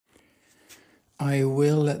I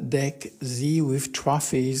will deck thee with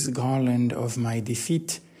trophies, garland of my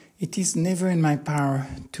defeat. It is never in my power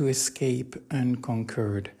to escape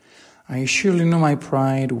unconquered. I surely know my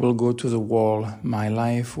pride will go to the wall, my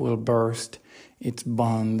life will burst its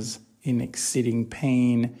bonds in exceeding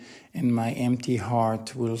pain, and my empty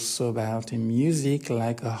heart will sob out in music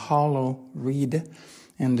like a hollow reed,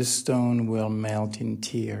 and the stone will melt in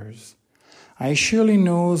tears. I surely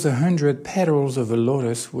know the 100 petals of a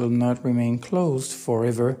lotus will not remain closed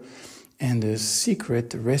forever, and the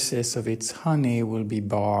secret recess of its honey will be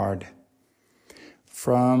barred.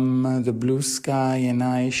 From the blue sky an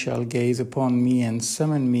eye shall gaze upon me and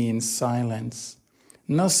summon me in silence.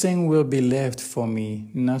 Nothing will be left for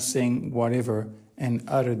me, nothing whatever, and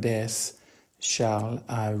utter death shall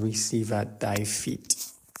I receive at thy feet.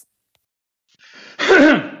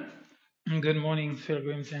 Good morning,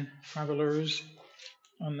 pilgrims and travelers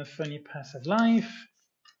on the funny path of life.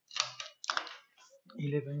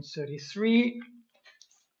 11:33.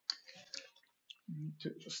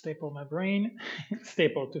 To staple my brain,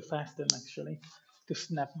 staple too fast them actually, to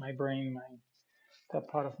snap my brain, that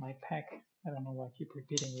part of my pack. I don't know why I keep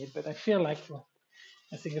repeating it, but I feel like, well,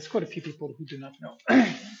 I think there's quite a few people who do not know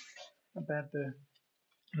about the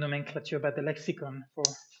nomenclature, about the lexicon for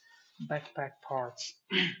backpack parts.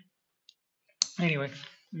 Anyway,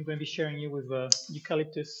 I'm going to be sharing you with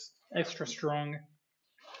eucalyptus extra strong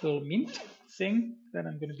little mint thing that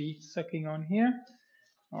I'm going to be sucking on here.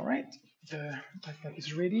 All right, the backpack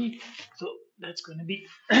is ready, so that's going to be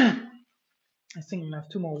I think I'm gonna have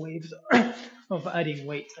 2 more waves of adding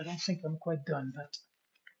weight. I don't think I'm quite done, but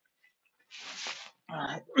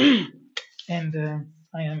and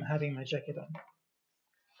I am having my jacket on.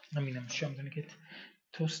 I mean, I'm sure I'm gonna get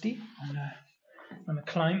toasty on a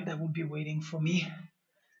climb that will be waiting for me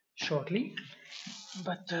shortly.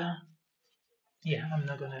 But yeah,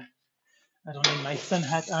 I don't need my sun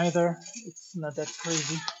hat either. It's not that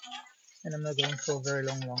crazy, and I'm not going for a very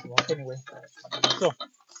long walk anyway. So,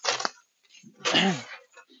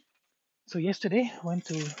 so yesterday went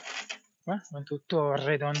to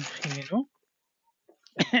Torredon Jimeno,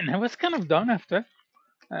 and I was kind of done after.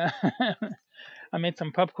 I made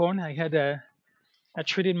some popcorn. I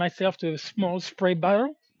treated myself to a small spray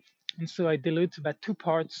bottle, and so I dilute about 2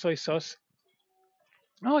 parts soy sauce.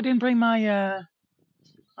 Oh, I didn't bring my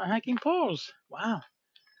hiking poles. Wow.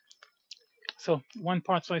 So 1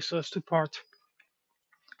 part soy sauce, 2 parts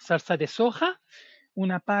salsa de soja,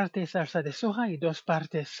 una parte salsa de soja y 2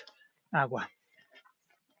 partes agua.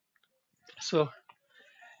 So,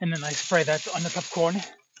 and then I spray that on the popcorn.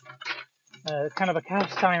 Kind of a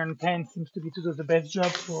cast iron pan seems to be to do the best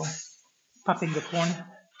job for popping the corn.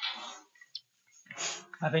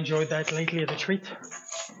 I've enjoyed that lately as a treat.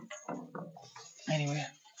 Anyway,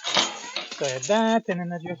 so I had that, and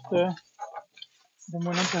then I just then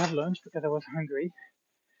went on to have lunch because I was hungry.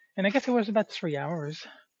 And I guess it was about 3 hours.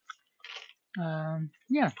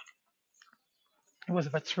 Yeah, it was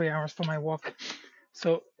about 3 hours for my walk.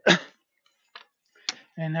 So,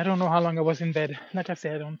 and I don't know how long I was in bed. Like I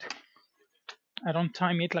said, I don't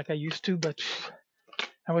time it like I used to, but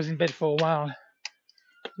I was in bed for a while,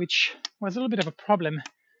 which was a little bit of a problem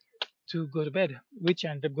to go to bed, which I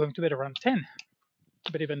ended up going to bed around 10.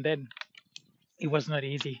 But even then, it was not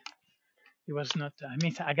easy. It was not. I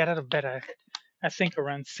mean, I got out of bed, I think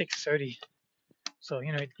around 6:30. So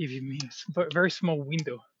it gives me a very small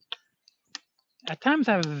window. At times,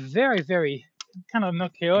 I was very, very kind of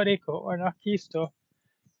not chaotic or anarchist or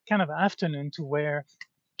kind of afternoon to where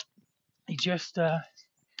it just I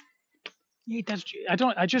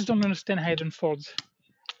just don't understand how it unfolds.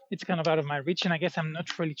 It's kind of out of my reach, and I guess I'm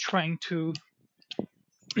not really trying to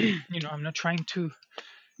I'm not trying to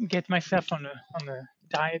get myself on a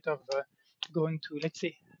diet of going to, let's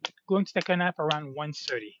say, going to take a nap around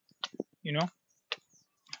 1:30.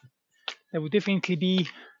 That would definitely be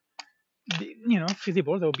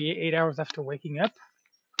feasible. There'll be 8 hours after waking up,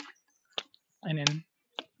 and then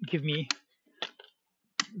give me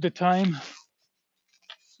the time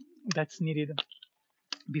that's needed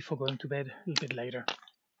before going to bed a little bit later.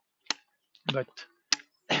 But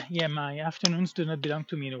yeah, my afternoons do not belong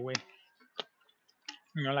to me in a way.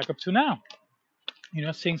 Like up to now,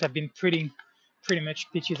 things have been pretty much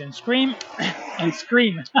peaches and cream and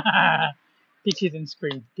scream. Peaches and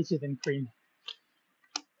cream.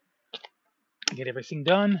 Get everything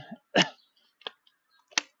done.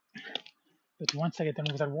 But once I get done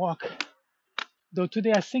with that walk, though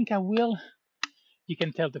today I think I will, you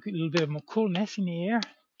can tell the little bit of more coolness in the air.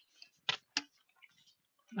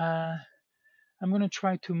 I'm going to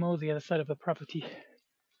try to mow the other side of the property.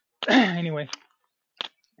 Anyway,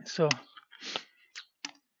 so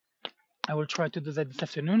I will try to do that this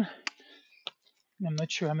afternoon. I'm not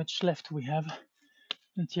sure how much left we have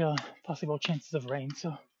until possible chances of rain.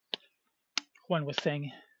 So Juan was saying,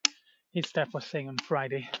 his staff was saying on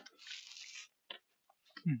Friday.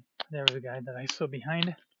 There was a guy that I saw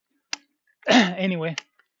behind. Anyway,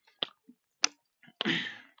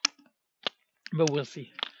 but we'll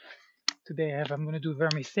see. Today I'm going to do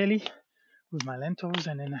vermicelli with my lentils,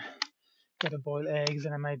 and then gotta boil eggs,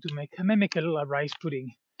 and I might make a little rice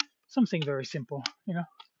pudding, something very simple,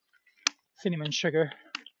 cinnamon sugar.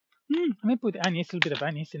 I may put anise, a little bit of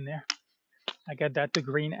anise in there. I got the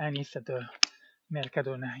green anise at the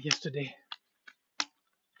Mercadona yesterday.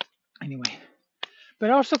 Anyway, but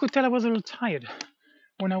I also could tell I was a little tired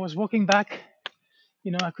when I was walking back.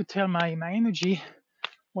 I could tell my energy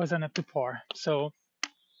wasn't up to par. So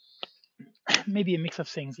maybe a mix of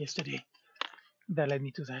things yesterday that led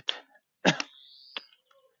me to that.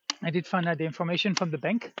 I did find out the information from the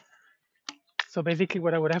bank. So basically,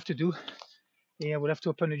 what I would have to do, I would have to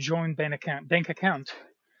open a joint bank account,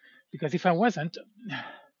 because if I wasn't,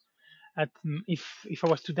 if I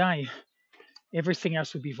was to die, everything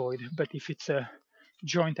else would be void. But if it's a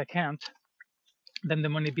joint account, then the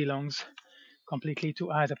money belongs completely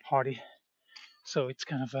to either party. So it's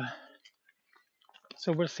kind of a.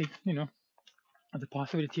 So we'll see. The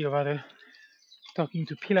possibility of either talking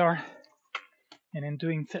to Pilar and then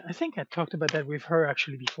doing. I think I talked about that with her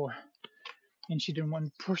actually before, and she didn't want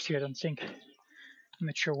to pursue. I don't think. I'm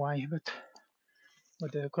not sure why, but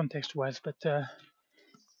what the context was. But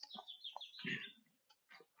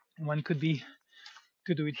one could be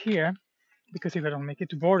to do it here, because if I don't make it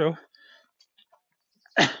to Bordeaux,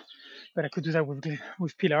 but I could do that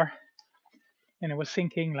with Pilar. And I was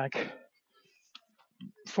thinking, like,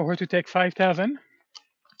 for her to take 5,000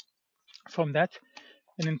 from that,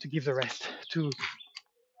 and then to give the rest to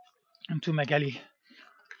Magali.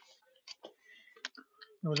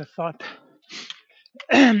 There was a thought.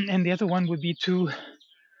 And the other one would be to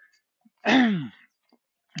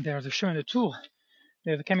there's a show in the tour.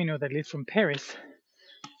 There's a Camino that leads from Paris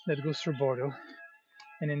that goes through Bordeaux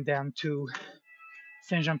and then down to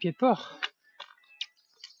Saint-Jean-Pied-de-Port.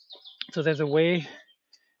 So there's a way, I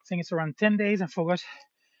think it's around 10 days, I forgot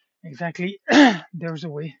exactly. There's a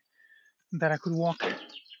way that I could walk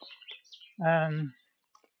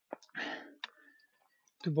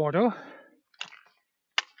to Bordeaux.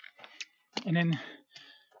 And then,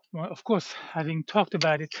 well, of course, having talked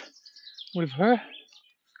about it with her,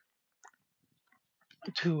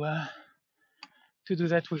 to do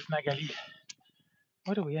that with Magali.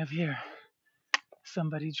 What do we have here?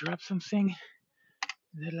 Somebody dropped something.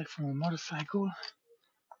 Is that like from a motorcycle?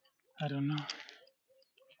 I don't know.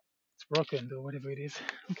 It's broken though, whatever it is.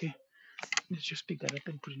 Okay, let's just pick that up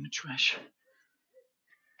and put it in the trash.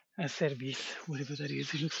 A service, whatever that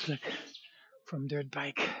is. It looks like from dirt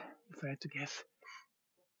bike, if I had to guess.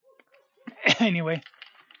 Anyway,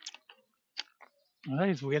 well, that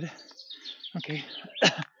is weird. Okay,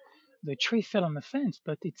 the tree fell on the fence,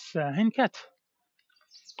 but it's hand cut.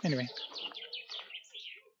 Anyway.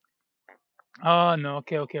 Oh no,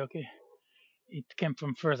 okay. It came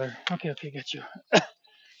from further. Okay, got you.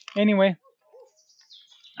 Anyway,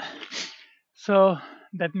 so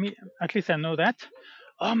at least I know that.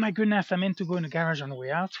 Oh my goodness, I meant to go in the garage on the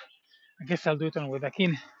way out. I guess I'll do it on the way back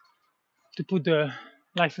in to put the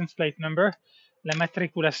license plate number, la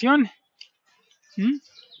matriculación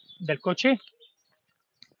del coche,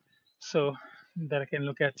 so that I can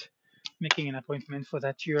look at making an appointment for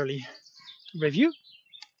that yearly review.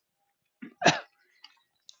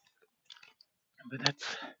 But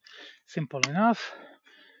that's simple enough.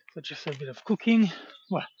 So just a bit of cooking.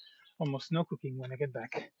 Well, almost no cooking when I get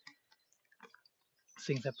back.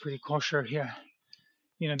 Things are pretty kosher here.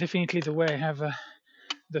 Definitely the way I have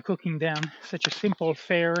the cooking down, such a simple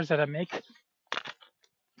fares that I make,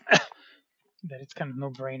 that it's kind of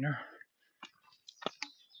no-brainer.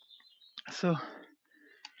 So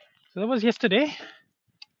that was yesterday.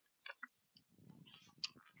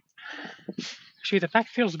 Actually, the pack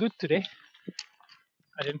feels good today.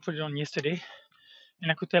 I didn't put it on yesterday,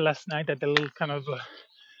 and I could tell last night that the little kind of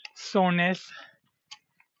soreness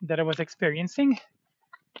that I was experiencing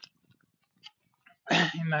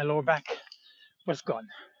in my lower back was gone.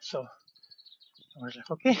 So I was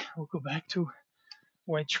like, okay, we'll go back to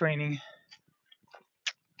weight training.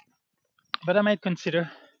 But I might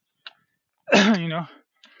consider, a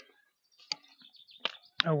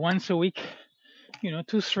once a week,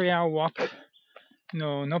 2-3 hour walk,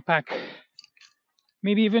 no pack.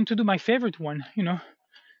 Maybe even to do my favorite one,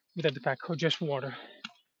 without the pack, or just water.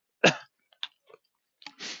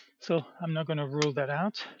 So I'm not going to rule that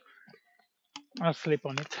out. I'll sleep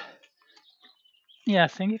on it Yeah, I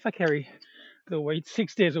think if I carry the weight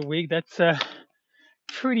 6 days a week, that's a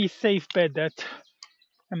pretty safe bet that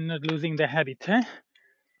I'm not losing the habit. Eh?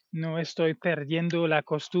 No estoy perdiendo la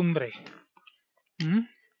costumbre. Hmm?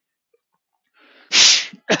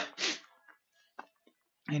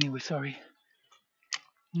 Anyway, sorry.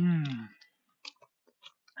 Hmm.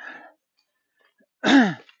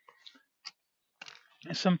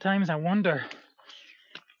 Sometimes I wonder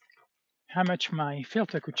how much my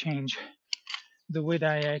filter could change the way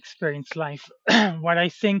that I experience life. What I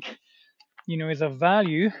think, is of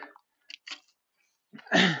value.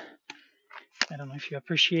 I don't know if you're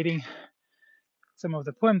appreciating some of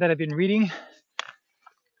the poem that I've been reading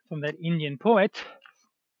from that Indian poet.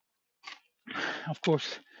 Of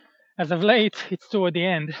course, as of late, it's toward the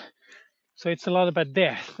end, so it's a lot about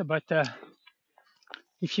death. But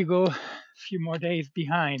if you go a few more days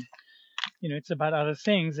behind, it's about other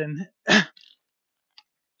things. And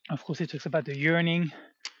of course, it talks about the yearning.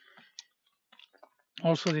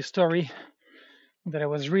 Also, the story that I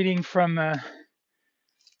was reading from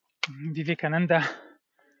Vivekananda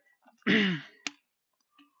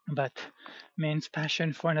about man's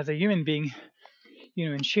passion for another human being,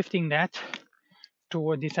 and shifting that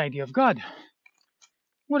toward this idea of God.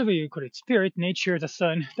 Whatever you call it, spirit, nature, the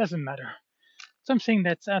sun, doesn't matter. Something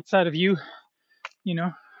that's outside of you, you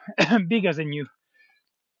know, bigger than you.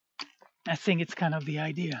 I think it's kind of the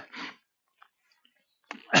idea.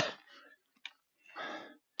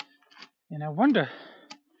 And I wonder,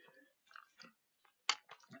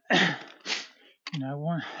 I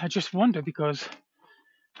just wonder because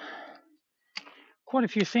quite a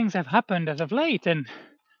few things have happened as of late, and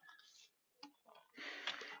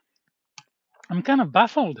I'm kind of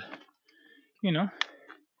baffled,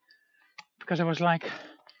 because I was like,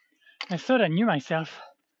 I thought I knew myself,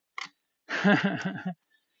 and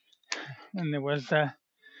it was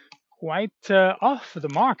quite off the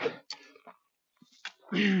mark.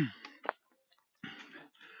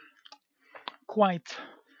 Quite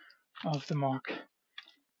off the mark.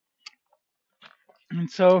 And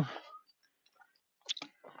so,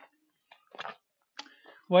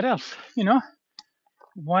 what else?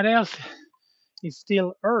 What else is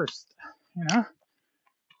still earth?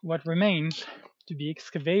 What remains to be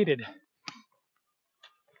excavated?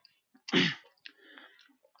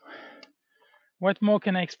 What more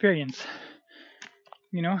can I experience?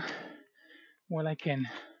 What I can.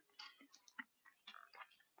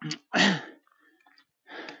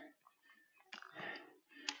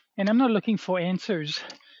 And I'm not looking for answers.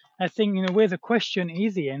 I think, in a way, the question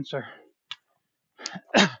is the answer.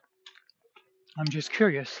 I'm just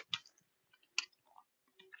curious.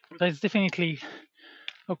 That's definitely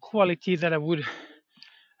a quality that I would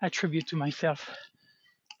attribute to myself: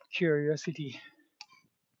 curiosity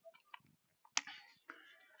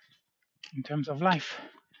in terms of life.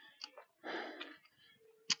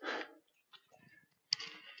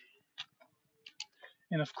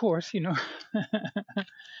 And of course,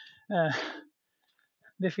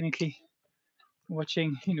 definitely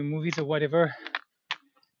watching, movies or whatever,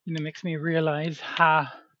 makes me realize how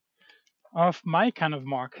off my kind of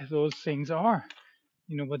mark those things are.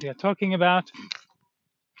 What they're talking about,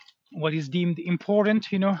 what is deemed important,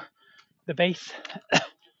 the base,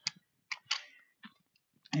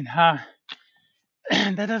 and how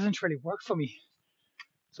that doesn't really work for me.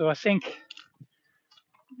 So I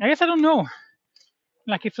guess I don't know.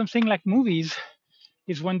 Like, if something like movies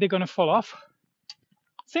is one day gonna fall off,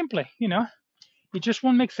 simply, it just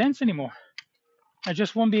won't make sense anymore. I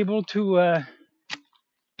just won't be able to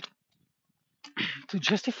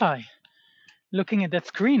justify looking at that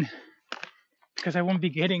screen because I won't be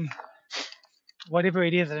getting whatever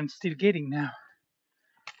it is that I'm still getting now.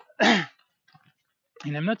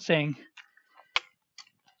 And I'm not saying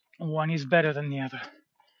one is better than the other,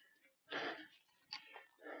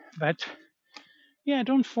 but yeah, I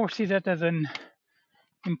don't foresee that as an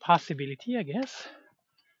impossibility, I guess.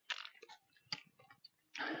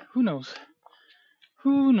 Who knows?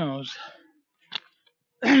 Who knows?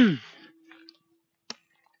 Yeah,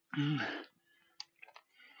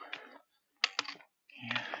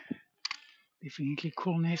 definitely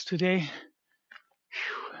coolness today.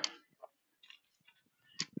 Whew.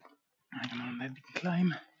 I'm on that big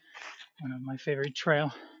climb, one of my favorite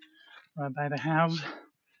trail, right by the house.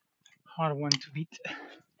 Hard one to beat.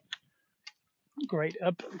 Great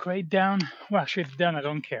up, great down. Well, actually, it's down. I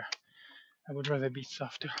don't care. I would rather be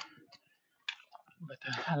softer. But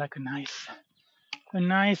I like a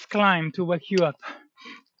nice climb to wake you up.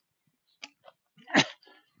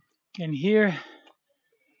 And here,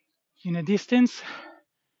 in the distance,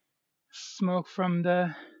 smoke from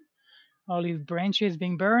the olive branches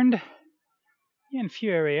being burned. in a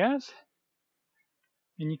few areas,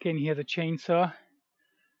 and you can hear the chainsaw.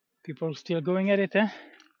 People still going at it, eh?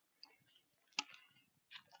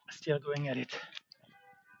 Still going at it.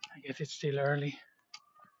 I guess it's still early.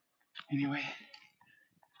 Anyway.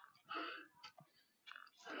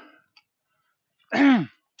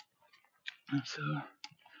 So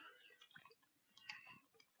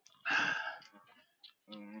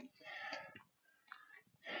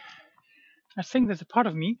I think there's a part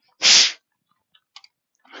of me,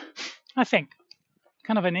 I think,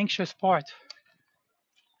 kind of an anxious part,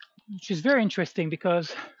 which is very interesting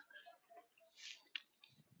because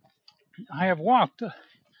I have walked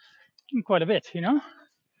quite a bit,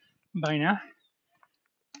 by now.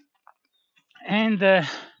 And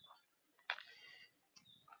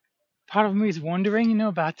part of me is wondering,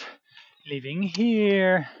 about living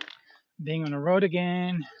here, being on the road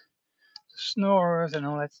again, snores and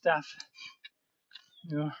all that stuff.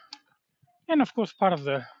 And of course, part of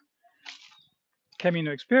the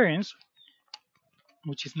Camino experience,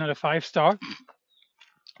 which is not a 5-star,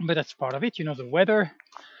 but that's part of it. The weather,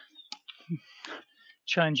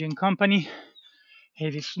 challenging company,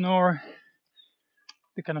 heavy snore,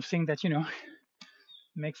 the kind of thing that,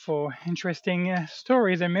 make for interesting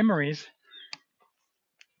stories and memories.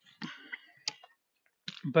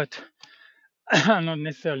 But not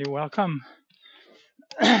necessarily welcome.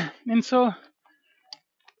 And so,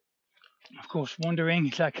 of course, wondering,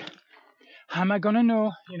 it's like, how am I gonna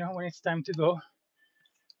know, when it's time to go?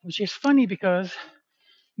 Which is funny because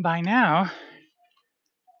by now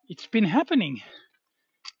it's been happening.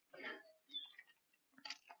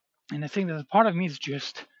 And I think that a part of me is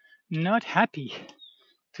just not happy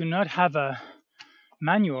to not have a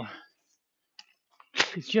manual.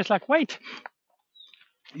 It's just like, wait,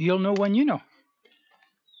 you'll know when you know.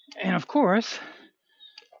 And of course,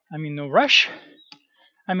 I'm in no rush.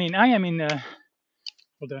 I am in.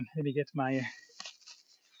 Hold on, let me get my. Let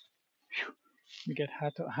me get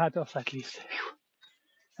hat off at least.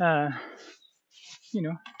 You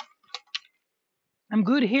know, I'm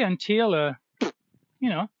good here until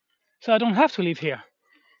so I don't have to live here.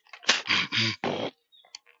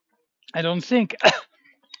 I don't think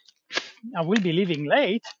I will be leaving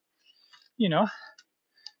late,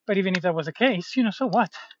 but even if that was the case, so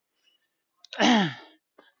what?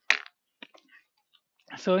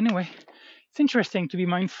 So anyway, it's interesting to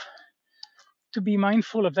be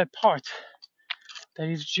mindful of that part that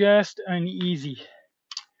is just uneasy,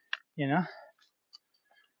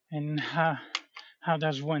 and how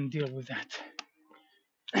does one deal with that?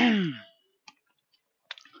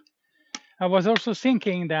 I was also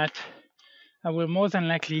thinking that I will more than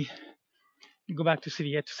likely go back to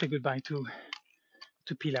Sevilla to say goodbye to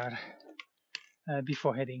Pilar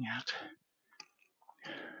before heading out,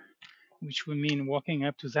 which would mean walking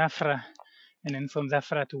up to Zafra, and then from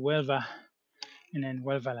Zafra to Huelva, and then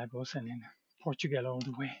Huelva Lagos, and then Portugal all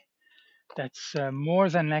the way. That's more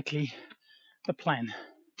than likely the plan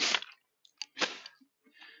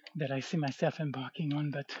that I see myself embarking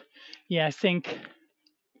on. But yeah, I think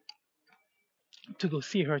to go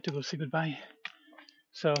see her, to go say goodbye.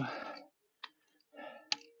 So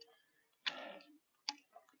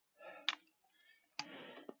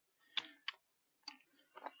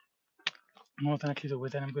more than likely the way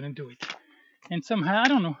that I'm going to do it. And somehow, I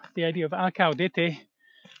don't know, the idea of Alcaudete,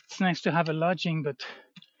 it's nice to have a lodging, but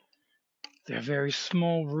they're a very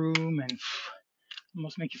small room and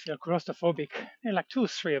almost make you feel claustrophobic. There are like 2 or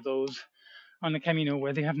 3 of those on the Camino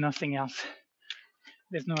where they have nothing else.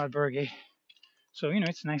 There's no albergue. So,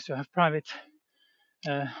 it's nice to have private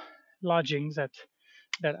lodgings that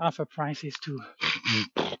offer prices to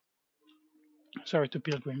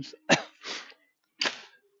pilgrims.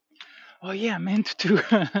 Oh yeah, I meant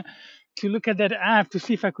to to look at that app to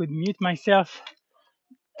see if I could mute myself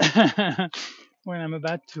when I'm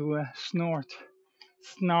about to snort,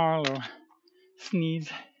 snarl, or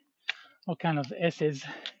sneeze, all kind of S's.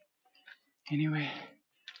 Anyway.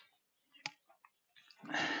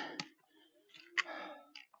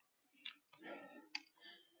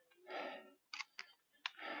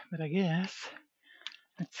 But I guess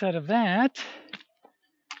outside of that,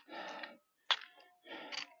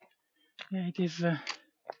 yeah, it is. I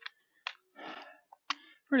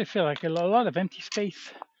really feel like a lot of empty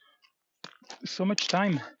space. So much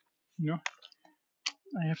time,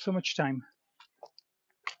 I have so much time.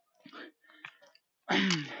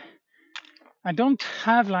 I don't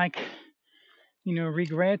have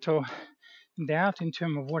regret or doubt in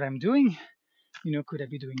terms of what I'm doing. Could I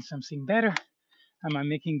be doing something better? Am I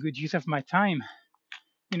making good use of my time?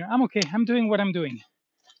 I'm okay. I'm doing what I'm doing.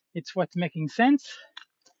 It's what's making sense.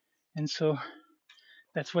 And so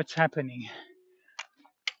that's what's happening.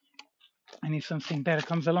 And if something better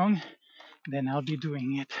comes along, then I'll be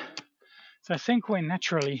doing it. So I think we're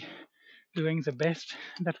naturally doing the best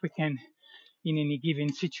that we can in any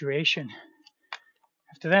given situation.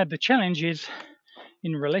 After that, the challenge is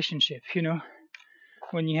in relationship,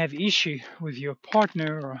 when you have issue with your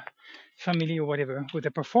partner or family or whatever with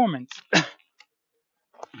the performance,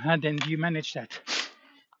 how then do you manage that?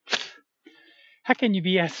 How can you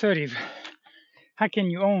be assertive? How can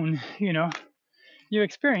you own, your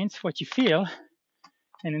experience, what you feel,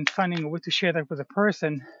 and then finding a way to share that with a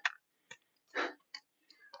person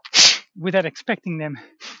without expecting them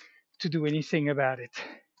to do anything about it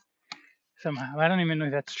somehow. I don't even know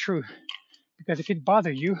if that's true, because if it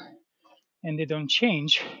bothers you and they don't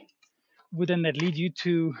change, wouldn't that lead you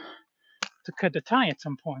to cut the tie at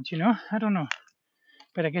some point? I don't know,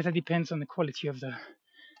 but I guess it depends on the quality of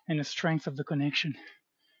and the strength of the connection.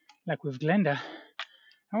 Like with Glenda,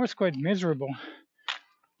 I was quite miserable,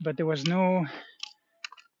 but there was no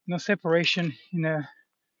separation in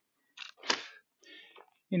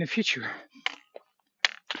the future.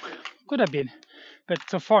 Could have been, but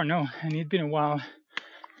so far no. And it's been a while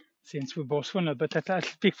since we both were not. But I'll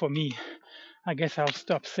speak for me. I guess I'll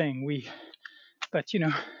stop saying we. But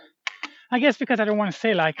I guess because I don't want to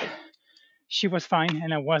say like she was fine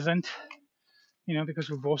and I wasn't. Because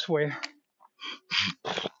we both were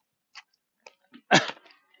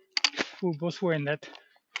in that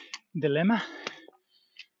dilemma.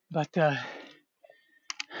 But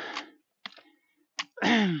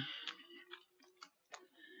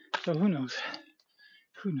so who knows?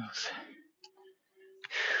 Who knows?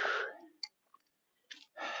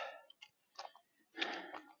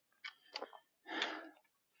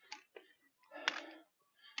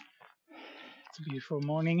 It's a beautiful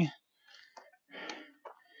morning.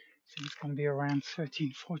 So it's going to be around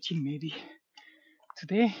 13, 14 maybe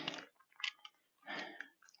today.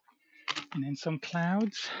 And then some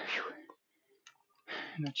clouds.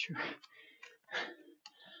 I'm not sure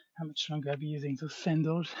how much longer I'll be using those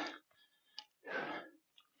sandals.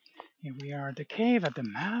 Here we are at the cave, at the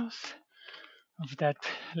mouth of that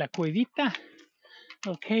La Cuevita.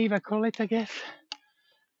 Little cave, I call it, I guess.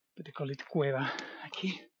 But they call it Cueva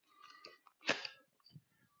aquí.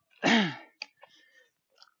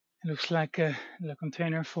 It looks like a little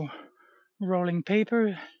container for rolling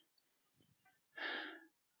paper.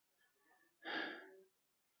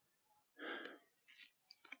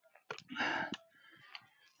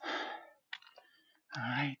 All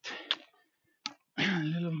right, a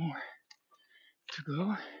little more to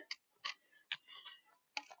go.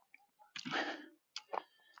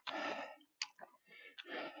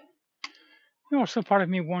 Also, part of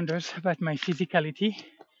me wonders about my physicality.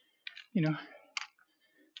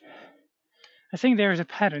 I think there is a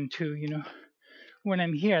pattern too. When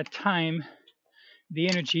I'm here at time, the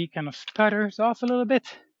energy kind of sputters off a little bit.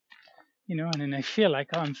 And then I feel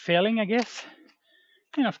like I'm failing, I guess.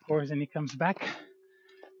 And of course, then it comes back.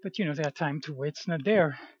 But there are times where it's not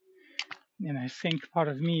there. And I think part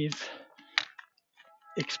of me is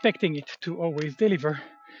expecting it to always deliver,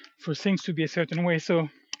 for things to be a certain way. So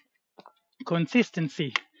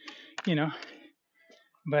consistency,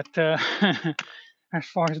 But as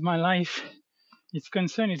far as my life is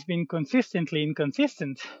concerned, it's been consistently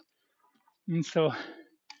inconsistent. And so,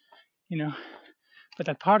 but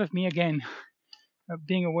that part of me, again,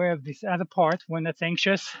 being aware of this other part, one that's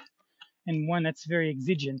anxious and one that's very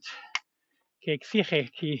exigent, que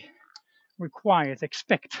exige, que requires,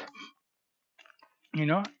 expect,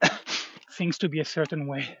 things to be a certain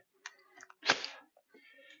way.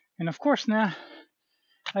 And of course now,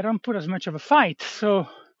 I don't put as much of a fight, or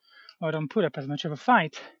I don't put up as much of a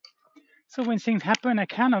fight. So when things happen, I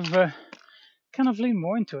kind of lean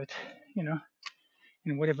more into it,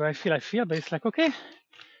 and whatever I feel, but it's like, okay,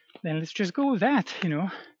 then let's just go with that,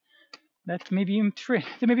 that may be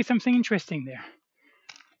there may be something interesting there.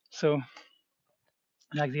 So,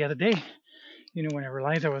 like the other day, when I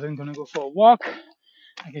realized I wasn't going to go for a walk,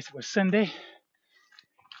 I guess it was Sunday,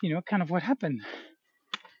 kind of what happened.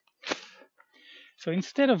 So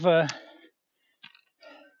instead of,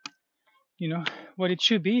 what it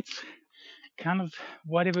should be, it's kind of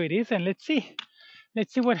whatever it is, and let's see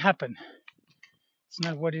what happened. It's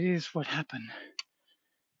not what it is, what happened.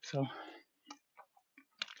 So,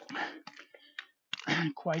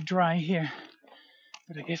 quite dry here,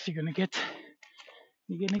 but I guess you're gonna get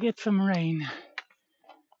some rain.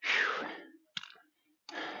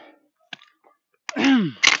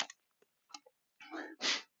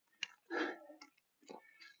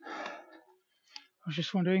 I was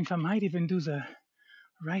just wondering if I might even do the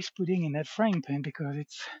rice pudding in that frying pan, because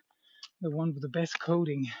it's the one with the best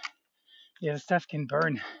coating. Yeah, the stuff can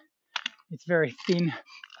burn. it's very thin,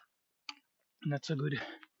 not so good.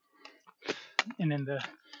 And then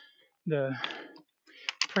the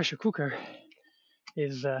pressure cooker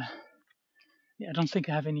is yeah, I don't think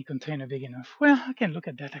I have any container big enough. Well, I can look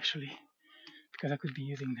at that actually, because I could be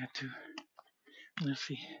using that too. We'll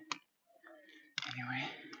see. Anyway,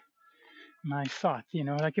 my thought,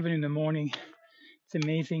 like even in the morning, it's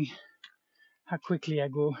amazing how quickly I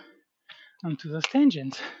go onto those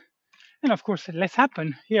tangents. And of course, less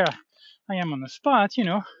happen. Here I am on the spot,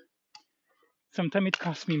 Sometimes it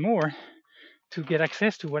costs me more to get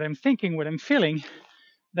access to what I'm thinking, what I'm feeling,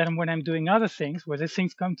 than when I'm doing other things, where these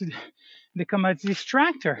things they come as a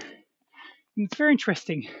distractor. And it's very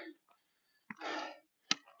interesting.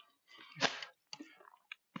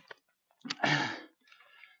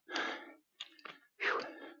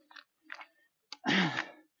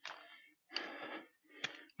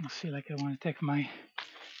 I feel like I want to take my,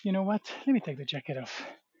 you know what? Let me take the jacket off.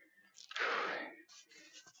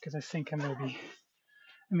 Because I think I'm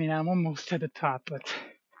almost at the top, but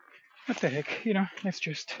what the heck, let's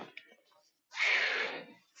just,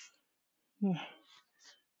 yeah,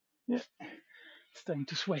 it's starting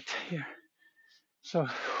to sweat here. So,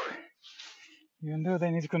 even though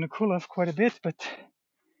then it's going to cool off quite a bit, but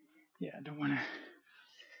yeah, I don't want to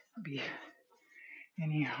be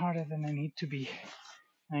any harder than I need to be.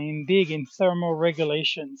 I'm big in thermal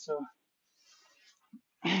regulation, so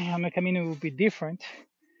my camino will be different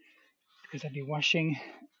because I'll be washing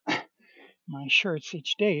my shirts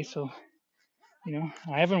each day. So,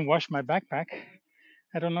 I haven't washed my backpack.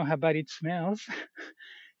 I don't know how bad it smells,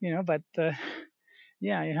 but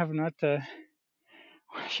yeah, I have not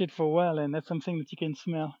washed it for a while, and that's something that you can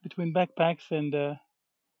smell between backpacks and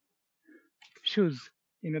shoes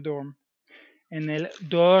in a dorm. En el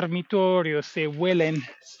dormitorio se huelen,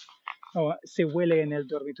 o se huele en el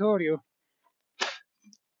dormitorio.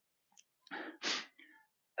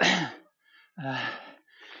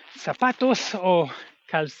 Zapatos o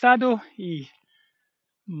calzado y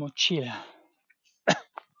mochila.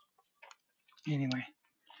 Anyway,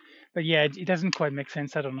 but yeah, it doesn't quite make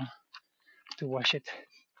sense. I don't know, to wash it.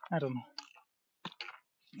 I don't know.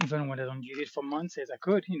 Even when I don't use it for months, as I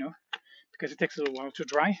could, because it takes a little while to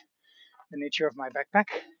dry. The nature of my backpack,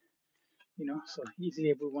 so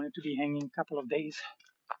easily I would want it to be hanging a couple of days.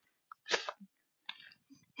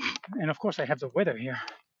 And of course, I have the weather here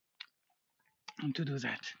to do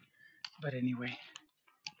that. But anyway.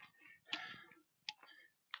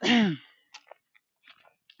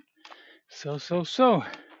 So.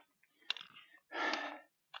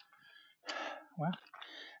 Well,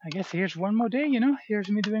 I guess here's one more day, Here's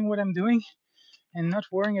me doing what I'm doing and not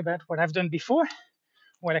worrying about what I've done before,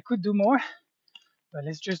 what I could do more. But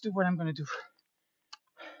let's just do what I'm going to do.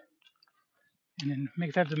 And then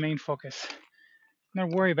make that the main focus. Not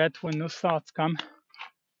worry about when those thoughts come.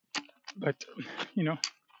 But,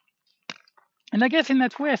 And I guess in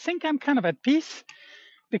that way, I think I'm kind of at peace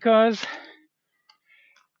because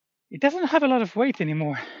it doesn't have a lot of weight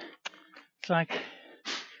anymore. It's like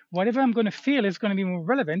whatever I'm going to feel is going to be more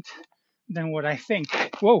relevant than what I think.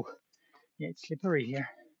 Whoa, yeah, it's slippery here.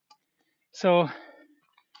 So,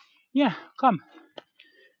 yeah, come.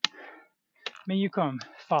 May you come.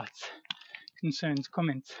 Thoughts, concerns,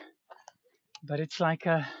 comments. But it's like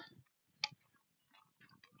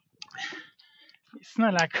it's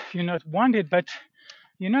not like you're not wanted, but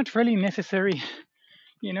you're not really necessary.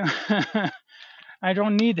 I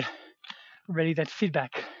don't need really that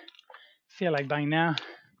feedback. I feel like by now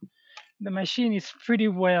the machine is pretty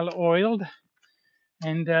well oiled,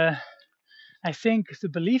 and I think the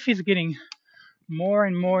belief is getting more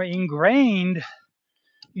and more ingrained.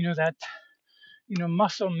 That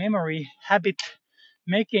muscle memory, habit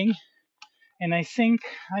making, and I think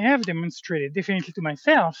I have demonstrated definitely to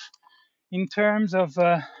myself in terms of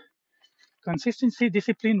consistency,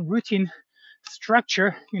 discipline, routine,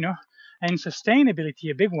 structure, and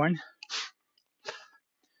sustainability, a big one,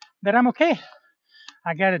 that I'm okay.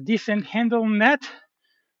 I got a decent handle on that.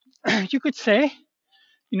 You could say,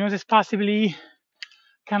 there's possibly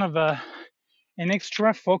kind of an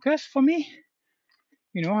extra focus for me.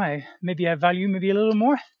 I value maybe a little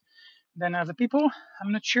more than other people.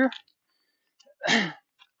 I'm not sure.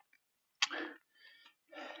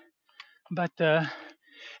 But,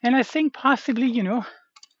 and I think possibly,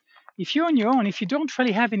 if you're on your own, if you don't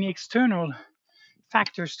really have any external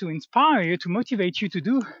factors to inspire you, to motivate you to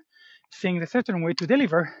do things a certain way, to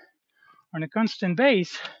deliver on a constant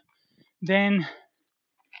base, then,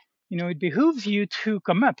 it behooves you to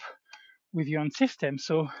come up with your own system.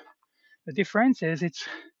 So the difference is it's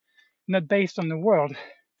not based on the world,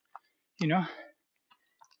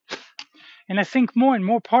 And I think more and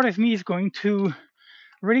more part of me is going to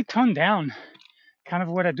really tone down kind of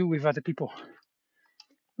what I do with other people.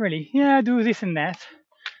 Really, yeah, I do this and that,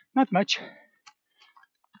 not much,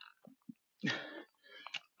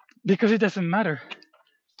 because it doesn't matter.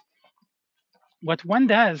 What one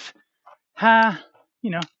does, you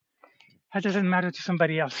know, that doesn't matter to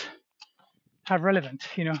somebody else. How relevant,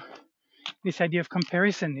 this idea of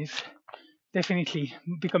comparison is definitely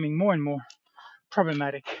becoming more and more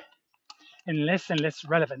problematic and less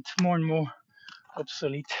relevant, more and more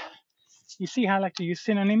obsolete. You see how I like to use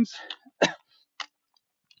synonyms?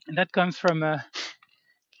 And that comes from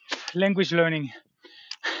language learning,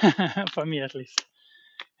 for me at least.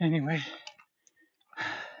 Anyway.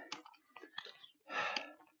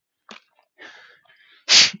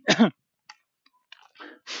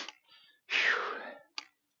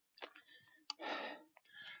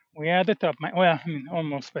 We are at the top. Well, I mean,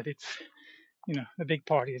 almost, but it's, the big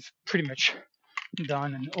party is pretty much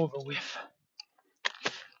done and over with.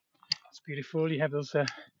 It's beautiful. You have those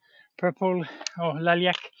purple or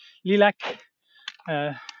lilac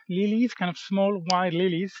lilies, kind of small white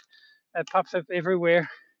lilies that pops up everywhere.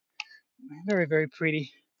 Very, very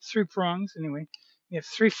pretty. 3 prongs, anyway. You have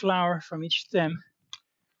 3 flowers from each stem.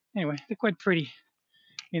 Anyway, they're quite pretty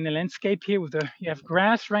in the landscape here. You have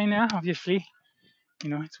grass right now, obviously.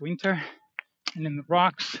 It's winter, and then the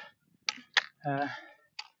rocks.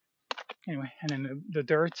 Anyway, and then the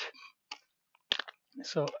dirt.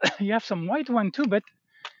 So you have some white one too, but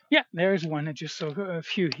yeah, there is one. I just saw a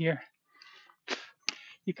few here.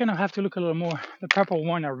 You kind of have to look a little more. The purple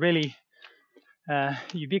one are really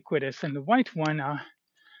ubiquitous, and the white one are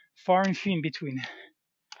far and few in between.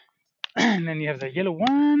 And then you have the yellow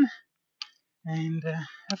one, and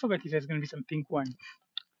I forgot if there's going to be some pink one.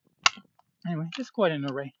 Anyway, it's quite an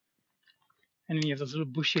array. And then you have those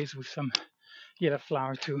little bushes with some yellow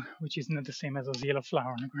flower too, which is not the same as those yellow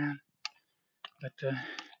flower on the ground. But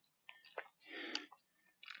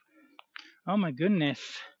oh my goodness,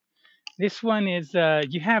 this one is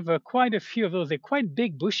you have quite a few of those. They're quite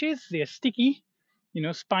big bushes. They're sticky,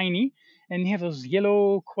 spiny, and you have those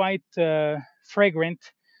yellow, quite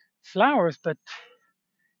fragrant flowers. But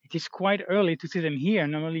it is quite early to see them here.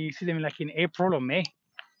 Normally, you see them like in April or May,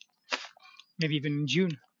 maybe even in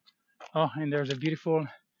June. Oh, and there's a beautiful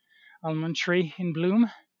almond tree in bloom,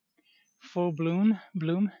 full bloom.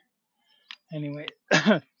 Anyway,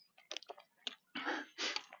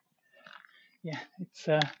 yeah, it's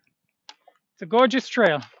a gorgeous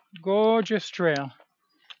trail,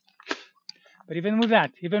 But even with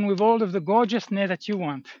that, even with all of the gorgeousness that you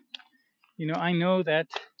want, I know that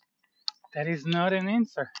is not an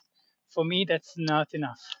answer. For me, that's not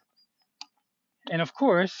enough. And of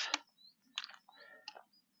course,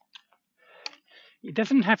 it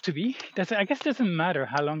doesn't have to be. I guess it doesn't matter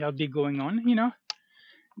how long I'll be going on,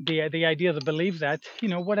 The idea, the belief that,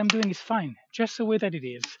 what I'm doing is fine, just the way that it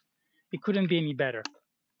is. It couldn't be any better.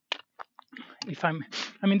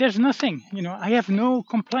 There's nothing, I have no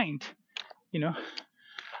complaint,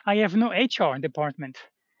 I have no HR department,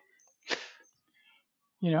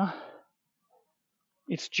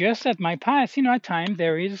 It's just that my past, at times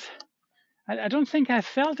there is, I don't think I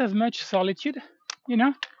felt as much solitude,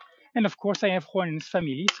 And of course I have Juan in his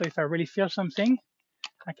family, so if I really feel something,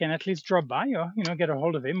 I can at least drop by or, get a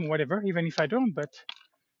hold of him or whatever, even if I don't, but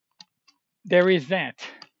there is that,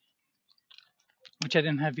 which I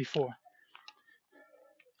didn't have before.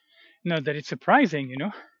 Not that it's surprising,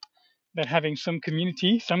 that having some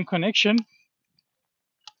community, some connection,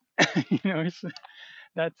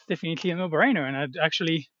 that's definitely a no-brainer. And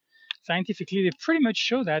actually, scientifically, they pretty much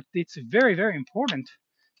show that it's very, very important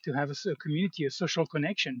to have a community, a social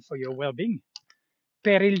connection for your well-being.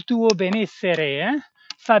 Per il tuo benessere,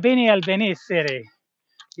 fa bene al benessere.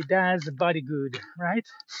 It does the body good, right?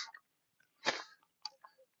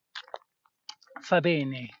 Fa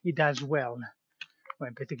bene, it does well.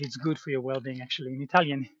 Well, basically, it's good for your well-being. Actually, in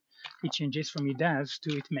Italian, it changes from it does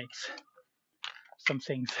to it makes. Some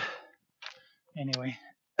things. Anyway.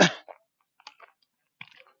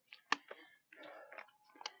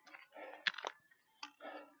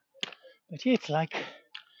 But yeah, it's like,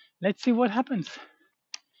 let's see what happens.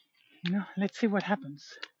 Let's see what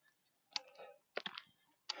happens.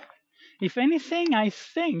 If anything, I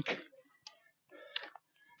think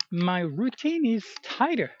my routine is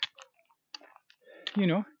tighter.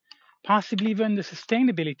 Possibly even the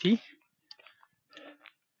sustainability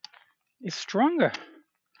is stronger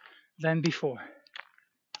than before.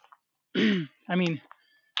 I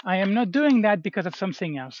am not doing that because of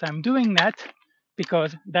something else. I'm doing that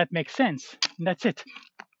because that makes sense. And that's it.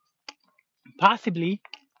 Possibly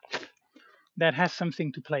that has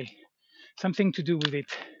something to play. something to do with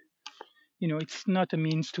it. It's not a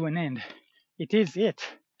means to an end. It is it.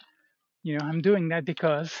 I'm doing that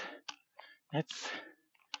because that's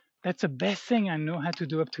that's the best thing I know how to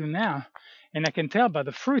do up to now, and I can tell by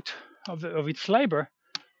the fruit of its labor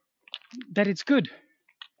that it's good.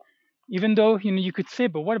 Even though you could say,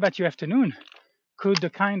 but what about your afternoon? Could the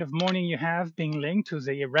kind of morning you have being linked to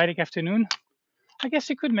the erratic afternoon? I guess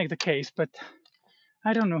you could make the case, but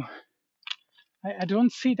I don't know. I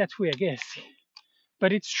don't see that way, I guess.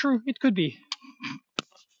 But it's true, it could be.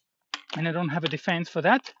 And I don't have a defense for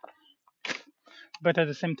that. But at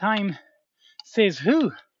the same time, says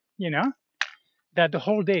who, you know, that the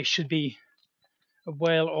whole day should be a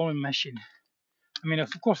well-oiled machine. I mean, of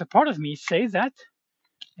course, a part of me says that,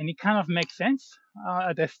 and it kind of makes sense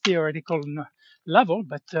at a theoretical level,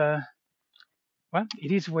 but, well,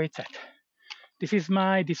 it is where it's at. This is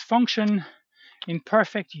my dysfunction,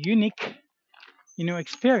 imperfect, unique,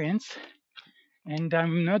 experience, and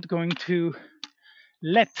I'm not going to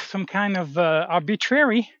let some kind of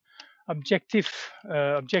arbitrary objective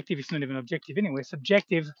is not even objective anyway,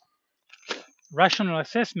 subjective rational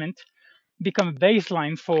assessment become a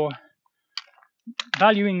baseline for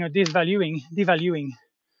valuing or devaluing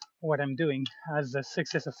what I'm doing as a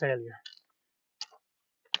success or failure.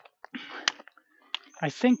 I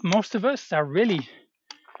think most of us are really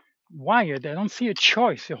wired. I don't see a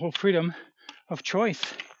choice, a whole freedom of choice,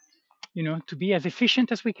 to be as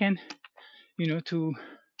efficient as we can, to,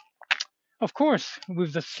 of course,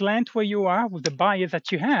 with the slant where you are, with the bias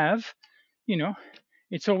that you have,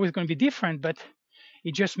 it's always going to be different, but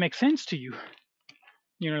it just makes sense to you.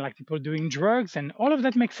 Like people doing drugs and all of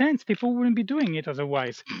that makes sense. People wouldn't be doing it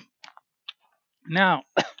otherwise. Now,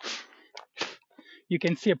 you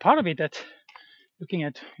can see a part of it that looking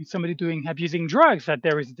at somebody abusing drugs, that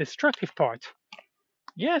there is a destructive part.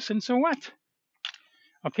 Yes, and so what?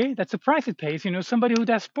 Okay, that's the price it pays. Somebody who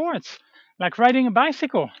does sports, like riding a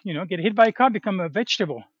bicycle, get hit by a car, become a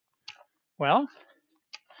vegetable. Well,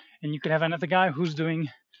 and you could have another guy who's doing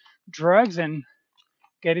drugs and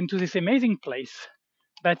get into this amazing place.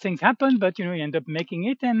 Bad things happen, but he end up making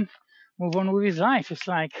it and move on with his life. It's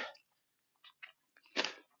like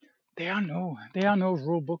there are no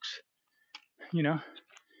rule books.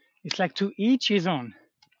 It's like to each his own.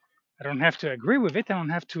 I don't have to agree with it. I don't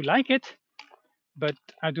have to like it, but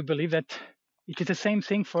I do believe that it is the same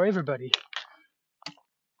thing for everybody.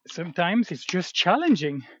 Sometimes it's just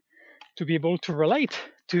challenging to be able to relate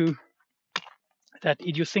to that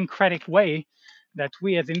idiosyncratic way that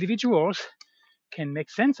we as individuals can make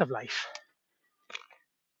sense of life.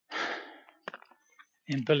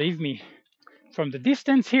 And believe me, from the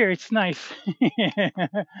distance here, it's nice.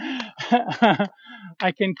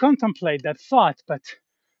 I can contemplate that thought, but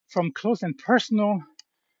from close and personal,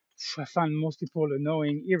 I find most people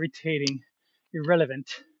annoying, irritating,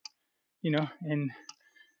 irrelevant, and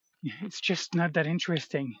it's just not that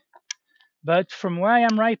interesting. But from where I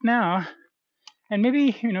am right now, and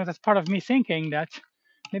maybe, that's part of me thinking that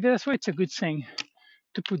maybe that's why it's a good thing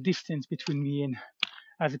to put distance between me and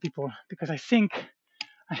other people, because I think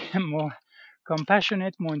I am more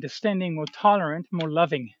compassionate, more understanding, more tolerant, more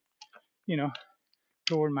loving,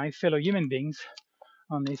 toward my fellow human beings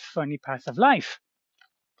on this funny path of life.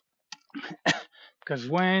 Because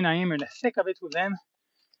when I am in the thick of it with them,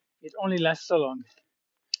 it only lasts so long.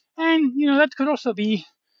 And, that could also be,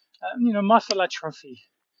 muscle atrophy.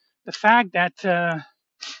 The fact that,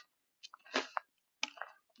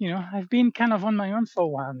 I've been kind of on my own for a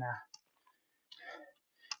while now.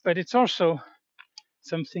 But it's also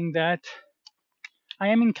something that I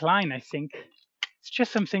am inclined, I think. It's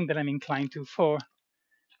just something that I'm inclined to for,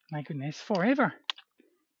 my goodness, forever.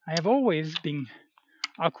 I have always been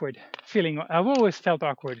awkward, I've always felt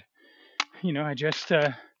awkward. I just,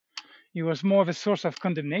 it was more of a source of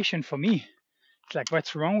condemnation for me. It's like,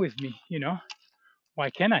 what's wrong with me? Why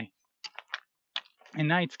can't I? And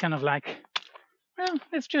now it's kind of like, well,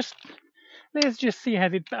 let's just see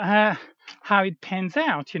how it pans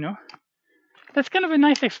out. That's kind of a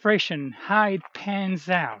nice expression, how it pans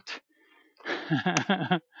out.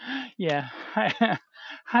 Yeah,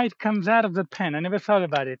 how it comes out of the pen. I never thought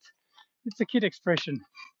about it. It's a cute expression.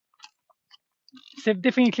 It's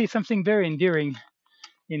definitely something very endearing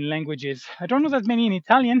in languages. I don't know that many in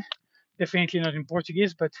Italian, definitely not in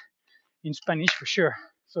Portuguese, but in Spanish for sure.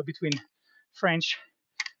 So between French,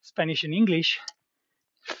 Spanish, and English,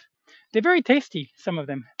 they're very tasty, some of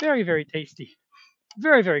them. Very, very tasty.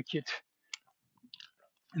 Very, very cute.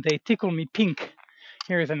 They tickle me pink.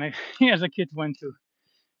 Here's a cute one too.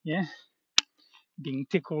 Yeah, being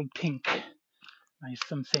tickled pink by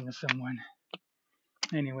something or someone.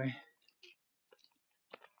 Anyway,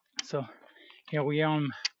 so Here we are on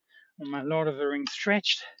my Lord of the Rings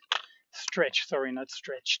stretch, sorry, not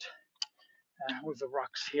stretched, with the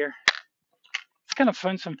rocks here. It's kind of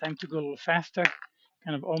fun sometimes to go a little faster,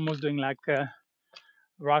 kind of almost doing like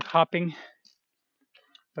rock hopping.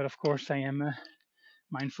 But of course, I am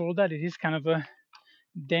mindful that it is kind of a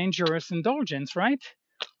dangerous indulgence, right?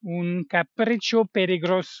 Un capriccio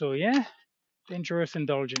peligroso, yeah? Dangerous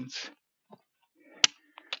indulgence.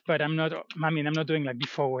 But I'm not doing like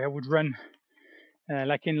before where I would run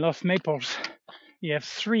like in Los Maples. You have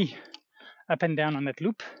 3 up and down on that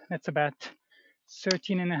loop. That's about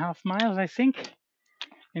 13.5 miles, I think.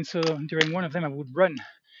 And so during one of them, I would run,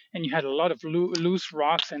 and you had a lot of loose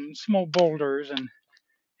rocks and small boulders, and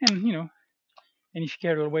you know, and if you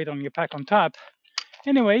carry a weight on your pack on top.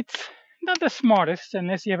 Anyway, it's not the smartest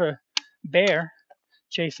unless you have a bear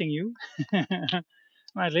chasing you.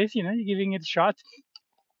 Or at least, you're giving it a shot.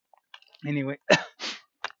 Anyway,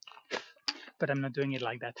 but I'm not doing it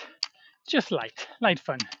like that. Just light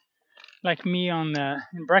fun. Like me on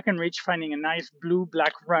in Brackenridge, finding a nice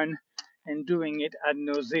blue-black run and doing it ad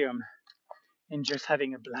nauseum and just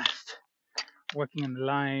having a blast, working on the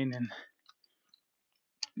line. And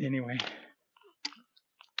anyway,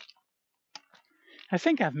 I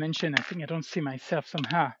think I've mentioned, I think I don't see myself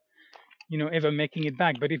somehow, ever making it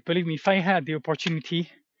back. But believe me, if I had the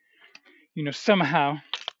opportunity, somehow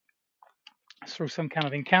through some kind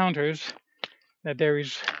of encounters, that there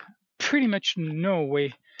is pretty much no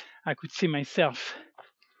way I could see myself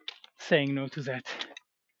saying no to that.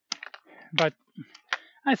 But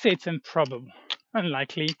I say it's improbable,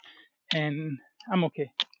 unlikely, and I'm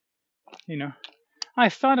okay. I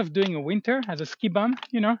thought of doing a winter as a ski bum.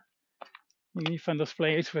 You find those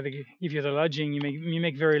places where they give you the lodging, you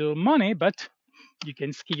make very little money, but you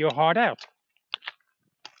can ski your heart out.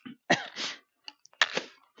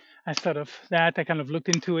 I thought of that. I kind of looked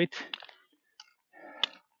into it.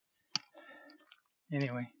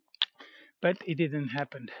 Anyway, but it didn't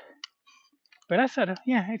happen. But I thought,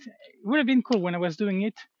 yeah, it would have been cool when I was doing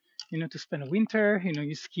it, to spend a winter.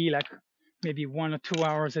 You ski like maybe 1 or 2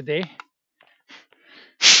 hours a day.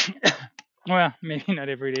 Well, maybe not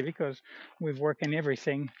every day because with work and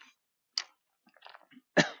everything.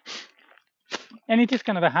 And it is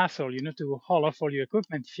kind of a hassle, to haul off all your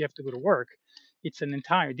equipment if you have to go to work. It's an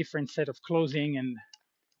entire different set of clothing and,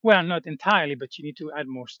 well, not entirely, but you need to add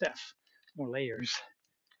more stuff, more layers.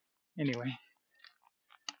 Anyway,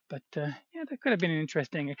 but yeah, that could have been an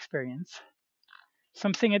interesting experience.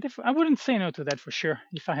 Something I wouldn't say no to that for sure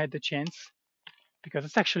if I had the chance,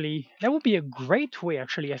 because that would be a great way,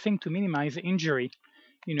 actually, I think, to minimize injury.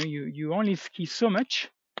 You only ski so much,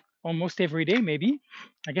 almost every day, maybe.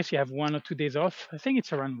 I guess you have 1 or 2 days off. I think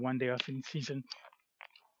it's around 1 day off in season.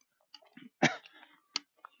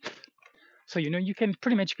 So, you can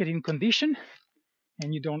pretty much get in condition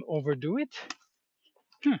and you don't overdo it.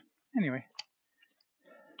 Anyway,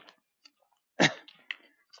 I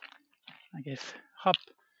guess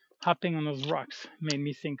hopping on those rocks made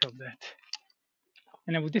me think of that.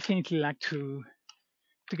 And I would definitely like to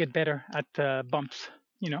get better at bumps,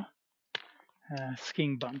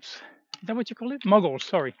 skiing bumps. Is that what you call it? Muggles,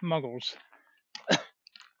 sorry, muggles.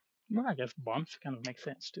 Well, I guess bumps kind of make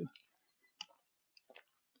sense too.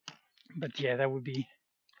 But yeah, that would be,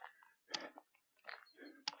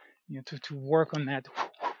 to work on that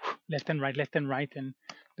left and right, and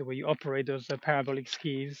the way you operate those parabolic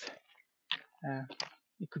skis.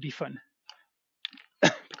 It could be fun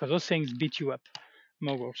because those things beat you up,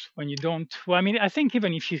 moguls. When you don't, well, I mean, I think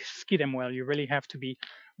even if you ski them well, you really have to be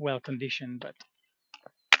well conditioned, but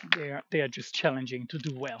they are just challenging to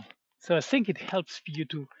do well. So I think it helps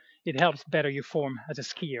better your form as a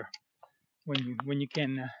skier when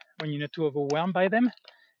you're not too overwhelmed by them,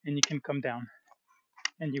 and you can come down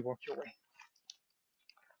and you work your way.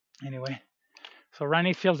 Anyway, so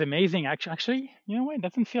running feels amazing. Actually, you know what? It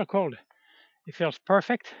doesn't feel cold. It feels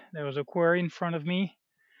perfect. There was a quarry in front of me.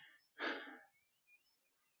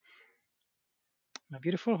 My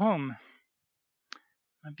beautiful home.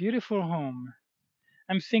 My beautiful home.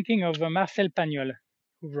 I'm thinking of Marcel Pagnol,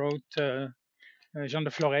 who wrote Jean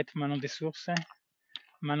de Florette, Manon des Sources,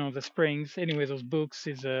 Manon of the Springs. Anyway, those books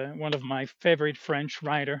is one of my favorite French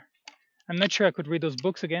writer. I'm not sure I could read those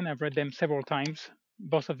books again. I've read them several times,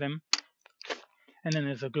 both of them. And then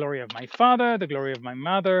there's The Glory of My Father, The Glory of My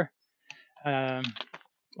Mother.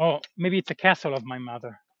 Maybe it's A Castle of My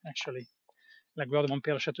Mother, actually. La Gloire de mon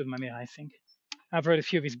père, le château de ma mère, I think. I've read a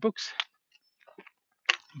few of his books,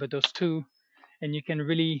 but those two, and you can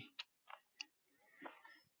really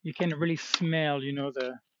smell,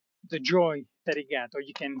 the joy that he got, or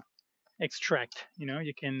you can extract,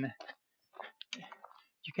 you can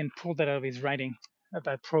you can pull that out of his writing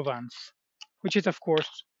about Provence, which is, of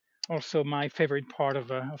course, also my favorite part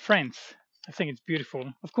of France. I think it's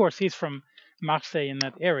beautiful. Of course, he's from Marseille in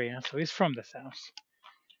that area, so he's from the south.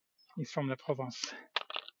 He's from the Provence.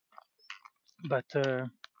 But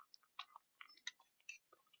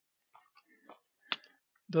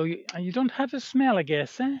though you don't have a smell, I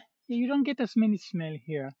guess, eh? You don't get as many smell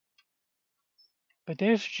here. But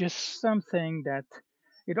there's just something that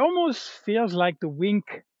it almost feels like the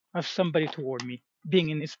wink of somebody toward me, being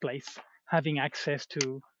in this place, having access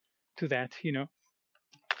to that.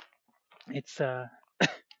 It's I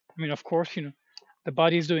mean, of course, the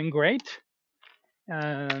body's doing great.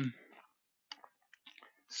 Um,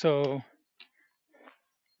 so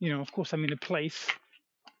of course, I'm in a place,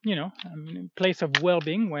 I'm in a place of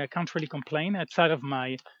well-being where I can't really complain outside of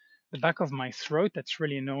the back of my throat. That's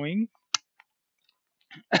really annoying.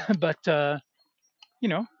 But you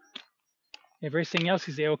know, everything else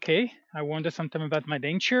is okay. I wonder sometimes about my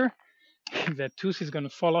denture. If that tooth is going to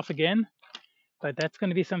fall off again, but that's going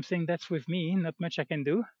to be something that's with me. Not much I can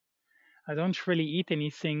do. I don't really eat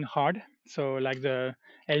anything hard. So like the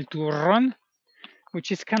El Turron,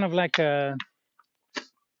 which is kind of like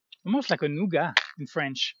almost like a nougat in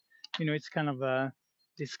French. It's kind of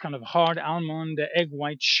this kind of hard almond, egg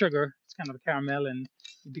white sugar. It's kind of a caramel, and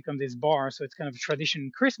it becomes this bar. So it's kind of a tradition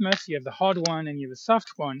in Christmas. You have the hard one and you have the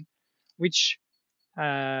soft one, which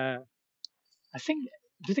I think,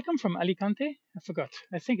 did they come from Alicante? I forgot.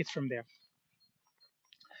 I think it's from there.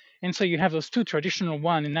 And so you have those two traditional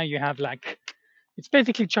one, and now you have like, it's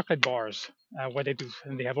basically chocolate bars, what they do,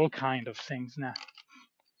 and they have all kind of things now.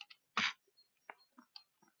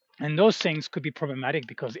 And those things could be problematic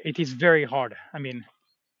because it is very hard. I mean,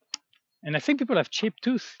 and I think people have chipped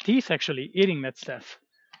teeth actually eating that stuff.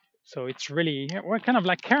 So it's really, we're kind of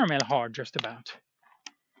like caramel hard, just about.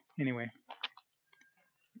 Anyway.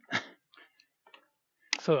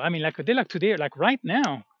 So I mean, like a day like today, like right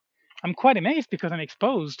now, I'm quite amazed because I'm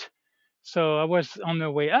exposed. So I was on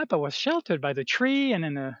the way up, I was sheltered by the tree and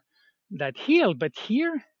then that hill. But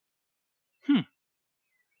here,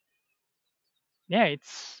 yeah,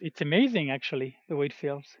 it's amazing actually the way it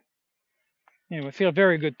feels. Anyway, I feel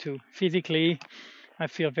very good too. Physically, I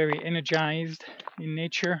feel very energized in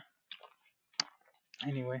nature.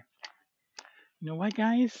 Anyway, you know what,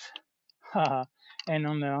 guys? And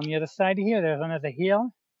on the other side here, there's another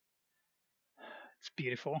hill. It's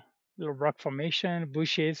beautiful. Little rock formation,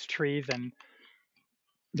 bushes, trees, and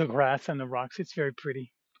the grass and the rocks. It's very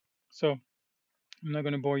pretty. So I'm not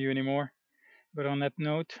going to bore you anymore. But on that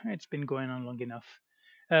note, it's been going on long enough.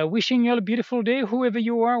 Wishing you all a beautiful day, whoever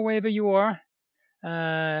you are, wherever you are.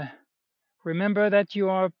 Remember that you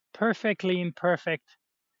are perfectly imperfect,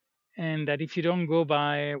 and that if you don't go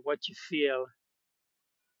by what you feel,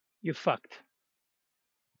 you're fucked.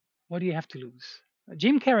 What do you have to lose?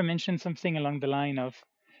 Jim Carrey mentioned something along the line of,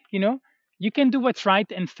 you can do what's right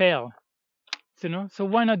and fail. So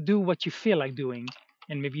why not do what you feel like doing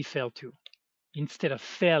and maybe fail too, instead of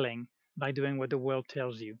failing by doing what the world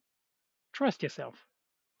tells you. Trust yourself.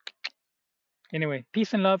 Anyway,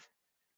 peace and love.